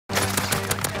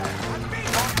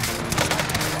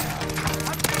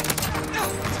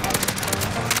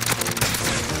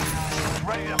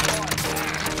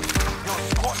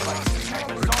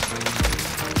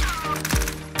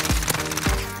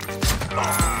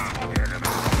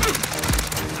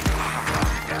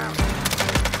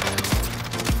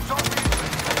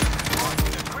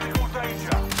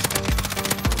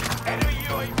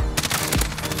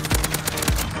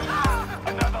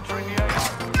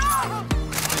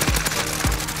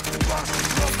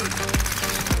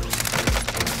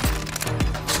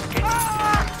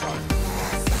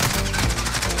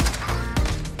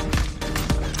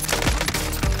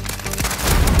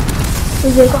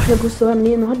ازيكم احلى جوست بقى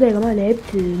منين النهارده يا جماعه؟ لعبت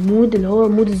المود اللي هو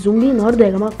مود الزومبي النهارده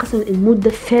يا جماعه. قسم المود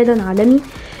ده فعلا عالمي.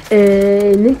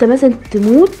 ان انت مثلا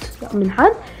تموت من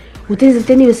حد وتنزل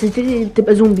تاني، بس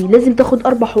تبقى زومبي. لازم تاخد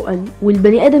 4 حقن،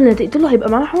 والبني ادم اللي هتقتله هيبقى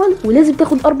معاه حقن، ولازم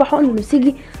تاخد 4 حقن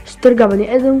بنفسجي عشان ترجع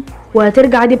بني ادم،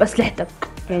 وهترجع عادي باسلحتك،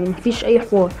 يعني مفيش اي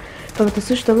حوار. فما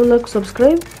تنسوش تعملوا لايك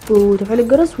وسبسكرايب وتفعيل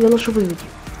الجرس، ويلا نشوف الفيديو.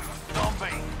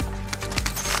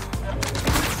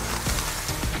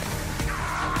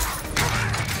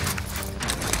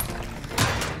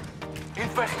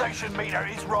 Infestation meter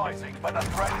is rising, but the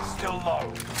threat is still low.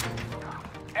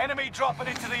 Enemy dropping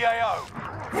into the AO.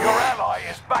 Your ally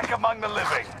is back among the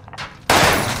living.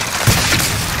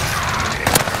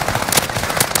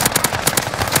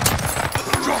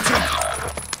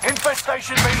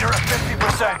 Infestation meter at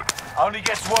 50%. Only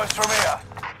gets worse from here.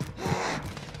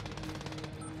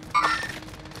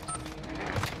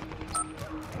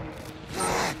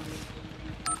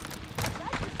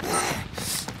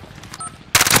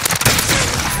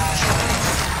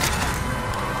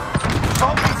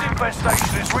 Zombies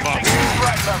infestation is reaching new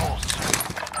threat levels.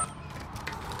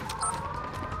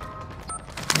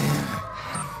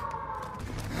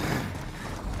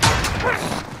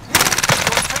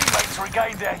 Your teammates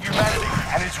regained their humanity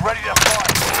and is ready to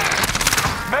fight.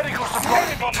 Medical supply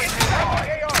dropping nearby.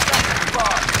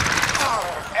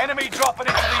 Enemy dropping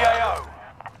into the AO.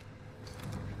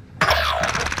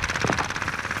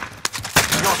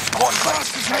 Your squad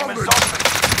mates became a zombie.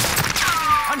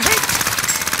 I'm hit!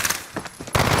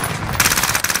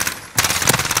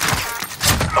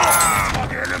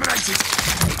 Target eliminated!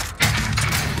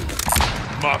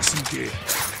 Mark some gear.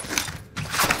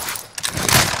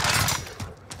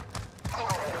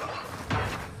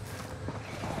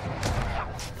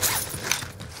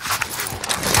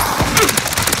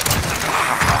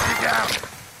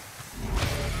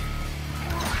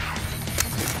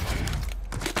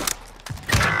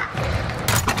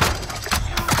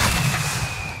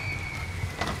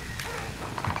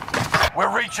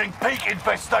 We're reaching peak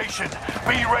infestation.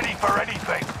 Be ready for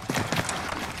anything.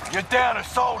 You're down a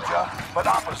soldier, but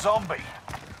up a zombie.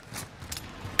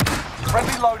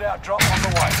 Friendly loadout drop on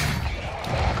the way.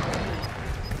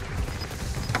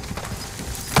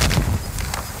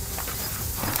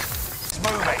 It's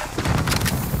moving.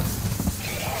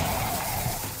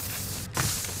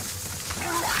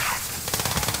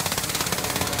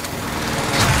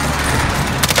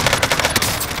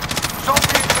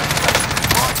 Zombie infestation is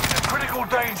right into critical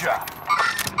danger.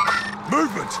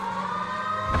 Movement!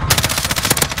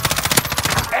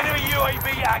 Enemy UAV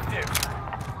active.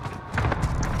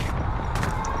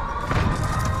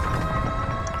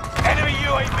 Enemy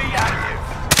UAV active.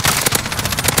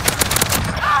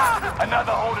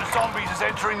 Another horde of zombies is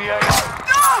entering the AO.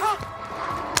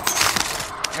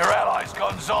 Your ally's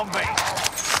gone zombie.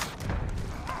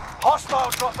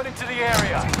 Hostile dropping into the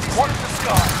area. Watch the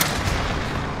sky.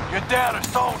 You're down a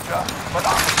soldier, but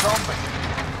up a zombie.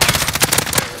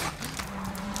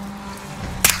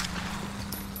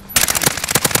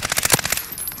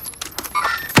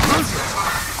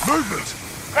 Movement!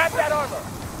 Grab that armor!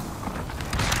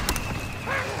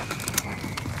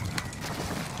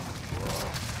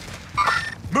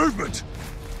 Movement!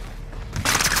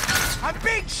 I'm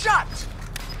being shot!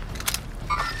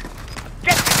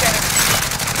 Get this enemy!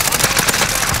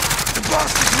 The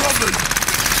bastard's robbing!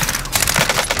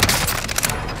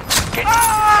 Get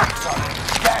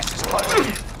gas is closing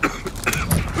in.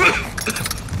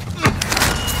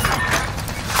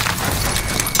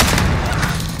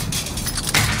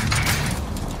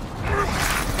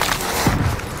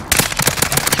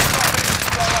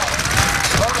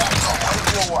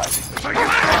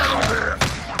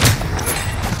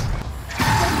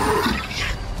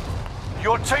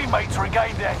 Your teammates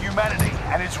regained their humanity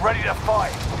and is ready to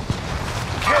fight.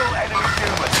 Kill enemy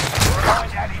humans.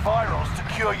 Find antivirals to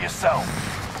cure yourself.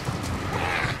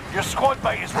 Your squad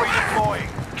mate is redeploying,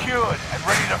 cured and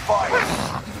ready to fight.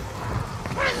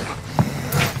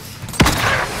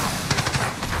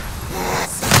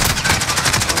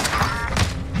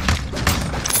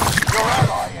 Your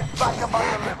ally is back among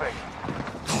the living.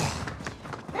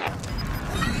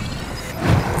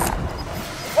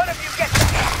 One of you get that.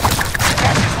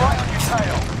 Gas is right on your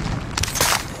tail.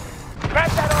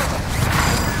 Grab that armor.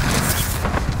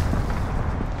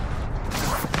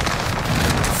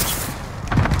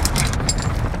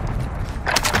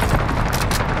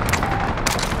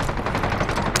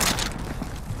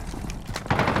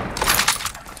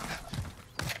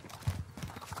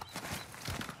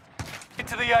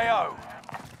 To the AO.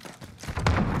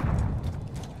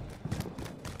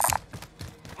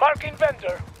 Marking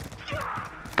vendor.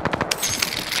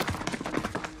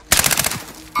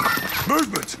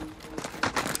 Movement!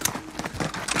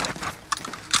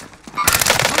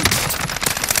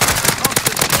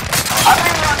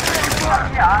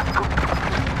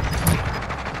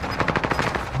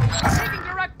 Taking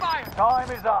direct fire.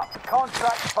 Time is up.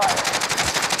 Contract failed.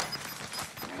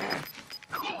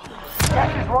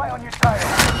 Gas is right on your tail.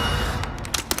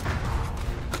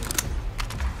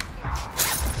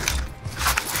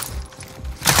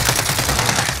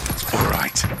 All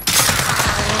right.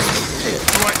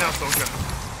 All right now, soldier.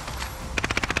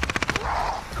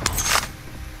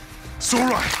 It's all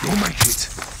right. You'll make it.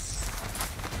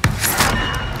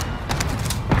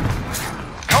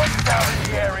 Hostile in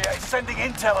the area is sending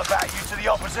intel about you to the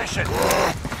opposition. 10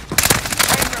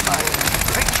 remain.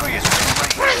 Victory is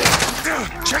complete.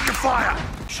 Check your fire.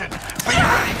 Be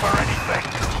ready for anything.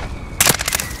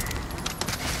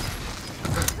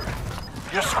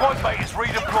 Your squad mate is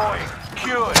redeploying,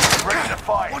 cured, and ready to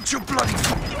fight. What's your bloody...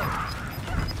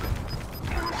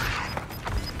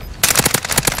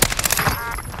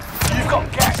 You've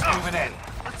got gas moving in.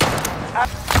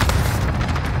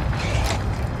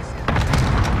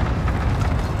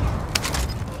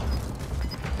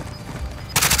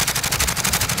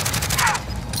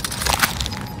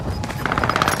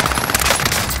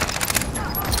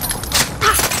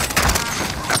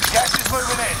 Gas is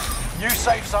moving in. New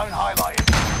safe zone highlighted.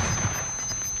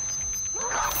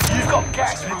 You've got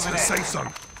gas Head to moving the in. safe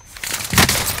zone.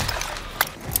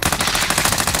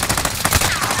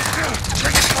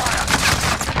 Check your fire.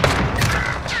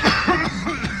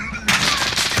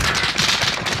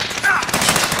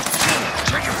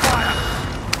 Check your fire.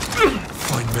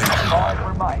 Find medical. 5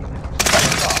 remain. Stay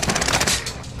sharp.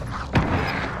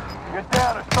 You're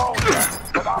down a soldier,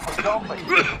 but up a zombie.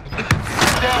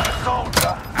 You're down a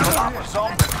soldier, but up a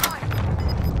zombie.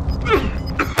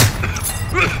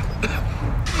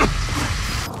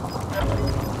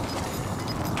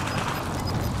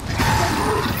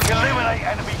 Eliminate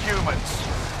enemy humans.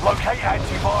 Locate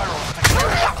antivirals to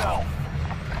cure yourself.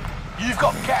 You've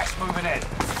got gas moving in.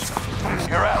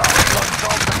 You're out on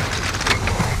zombies.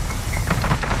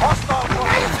 Hostile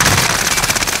forces.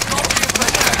 Zombie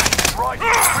infestation is right in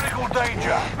critical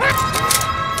danger.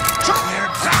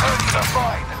 Return to the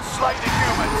fight and slay the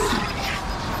humans.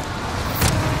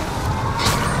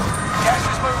 Gas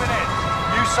is moving in.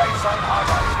 New safe zone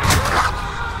highlighted.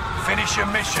 Finish your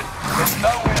mission. There's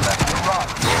nowhere left to run.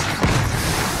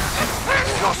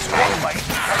 Your squad mate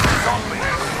became a zombie.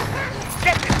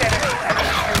 Get this enemy and the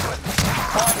humans.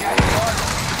 Find the antivirus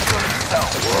to kill himself.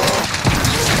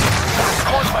 Your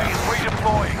squad mate is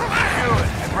redeploying, cured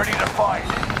and ready to fight.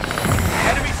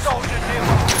 Enemy soldier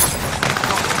nearby.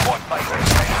 Your squad mate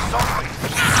became a zombie.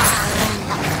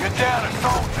 You're down a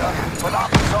soldier, but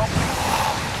up a zombie.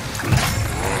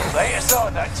 Lay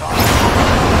aside that time.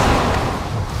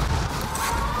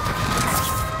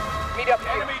 Meet up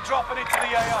here. Enemy dropping into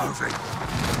the AO. Moving.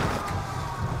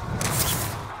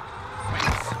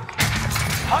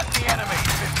 Hunt the enemy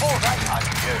before they hunt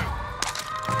you.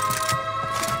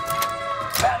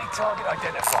 Bounty target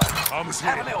identified. Armor's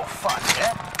Have a here. little fun,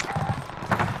 yeah?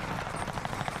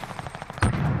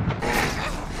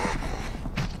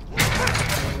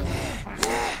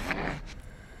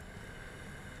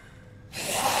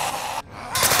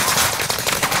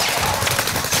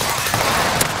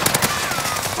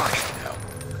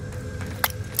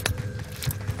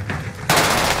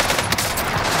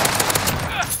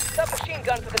 Submachine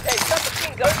gun for the day.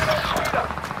 Submachine gun.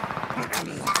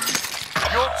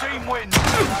 Your team wins and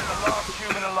the last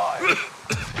human alive.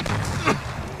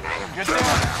 You're down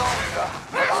a soldier,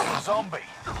 but I'm a zombie.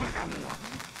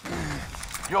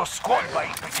 Your squad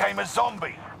mate became a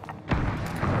zombie.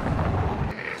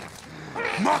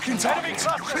 Marking Enemy target.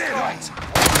 cluster Clear strike. that.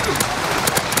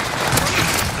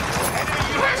 Enemy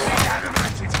UAV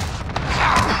activated.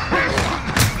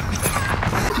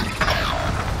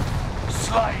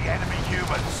 Slay enemy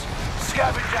humans.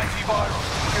 Scavenge antivirals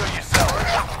to cure yourself.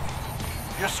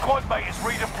 Your squad mate is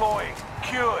redeploying,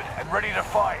 cured and ready to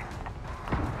fight.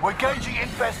 We're gauging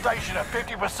infestation at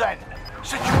 50%.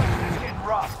 Situation is getting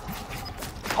rough.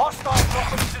 Hostiles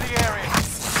dropping into the area.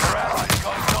 Your allies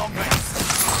got zombies.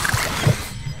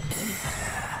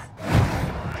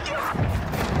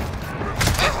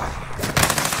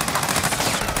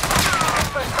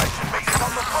 Infestation meters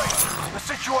on the brink. The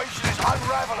situation is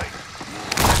unraveling.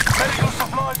 Medical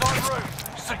supplies en route.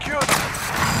 Secure them.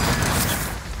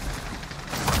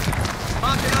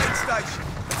 Marking aid station.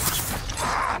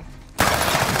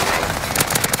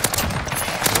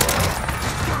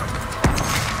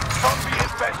 Zombie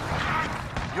infested.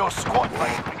 Your squad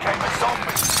mate became a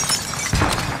zombie.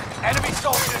 Enemy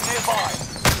soldier nearby.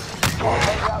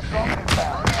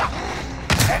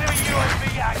 Enemy UAV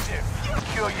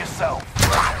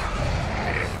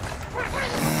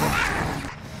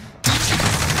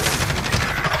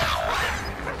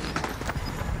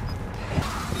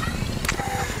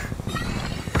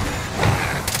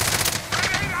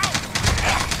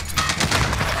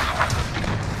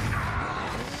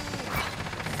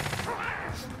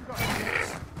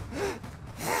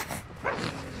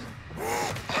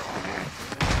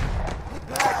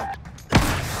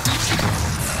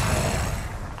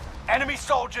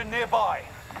nearby.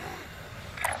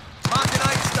 Marking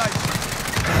aid station.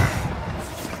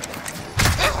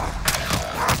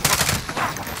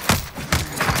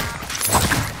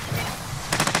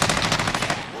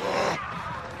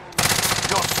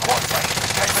 Your squad mate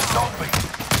became a zombie.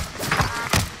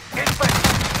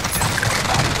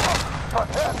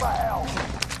 Prepare for hell.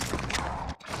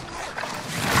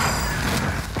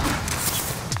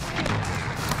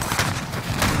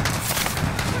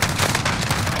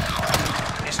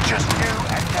 It's just you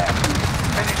and them.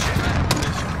 Finish it.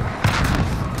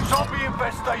 Zombie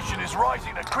infestation is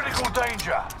rising to critical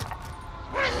danger.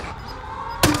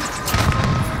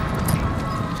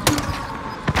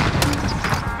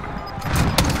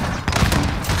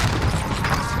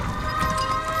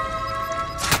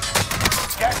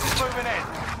 Gas is moving in.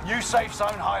 New safe zone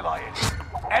highlighted.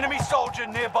 Enemy soldier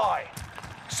nearby.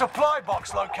 Supply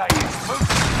box located. Move to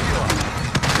secure.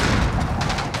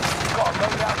 Got a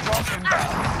loadout drop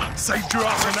inbound. Saved your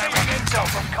ass on that Receiving intel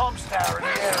from comms tower in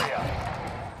the area.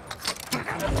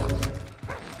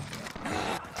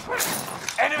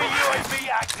 Enemy UAV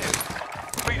active.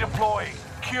 Be deployed,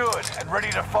 cured, and ready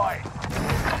to fight.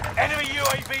 Enemy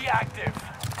UAV active.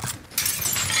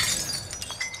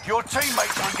 Your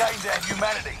teammates regained their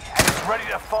humanity and is ready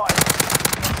to fight.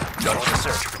 Done with the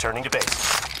search. Returning to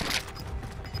base.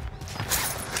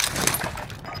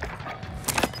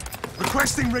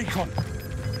 Requesting recon.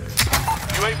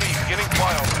 UAV beginning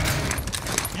flyover.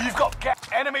 You've got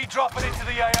enemy dropping into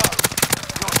the AO.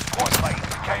 Your squad mate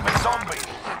became a zombie.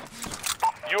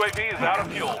 UAV is out of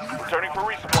fuel. Returning for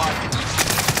resupply.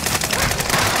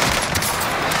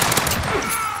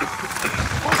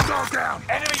 Hostile down.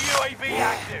 Enemy UAV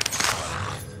active.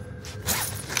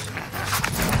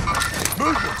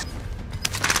 Movement.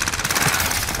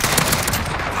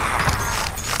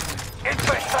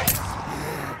 Infestation.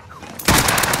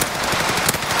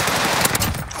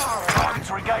 Time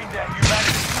to regain their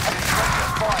humanity and is ready to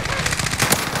fight.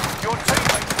 Your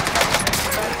teammates regained their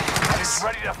humanity and is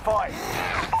ready to fight.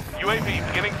 UAV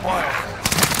beginning flyover.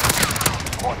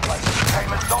 Squad mate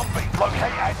became a zombie.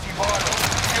 Locate antiviral.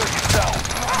 Secure yourself.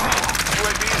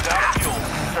 UAV is out of fuel.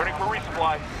 Returning for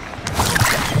resupply.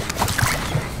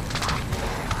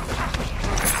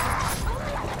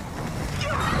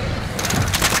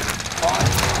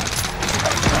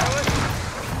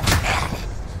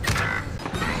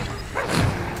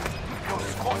 Your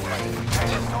squad mate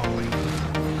became a zombie.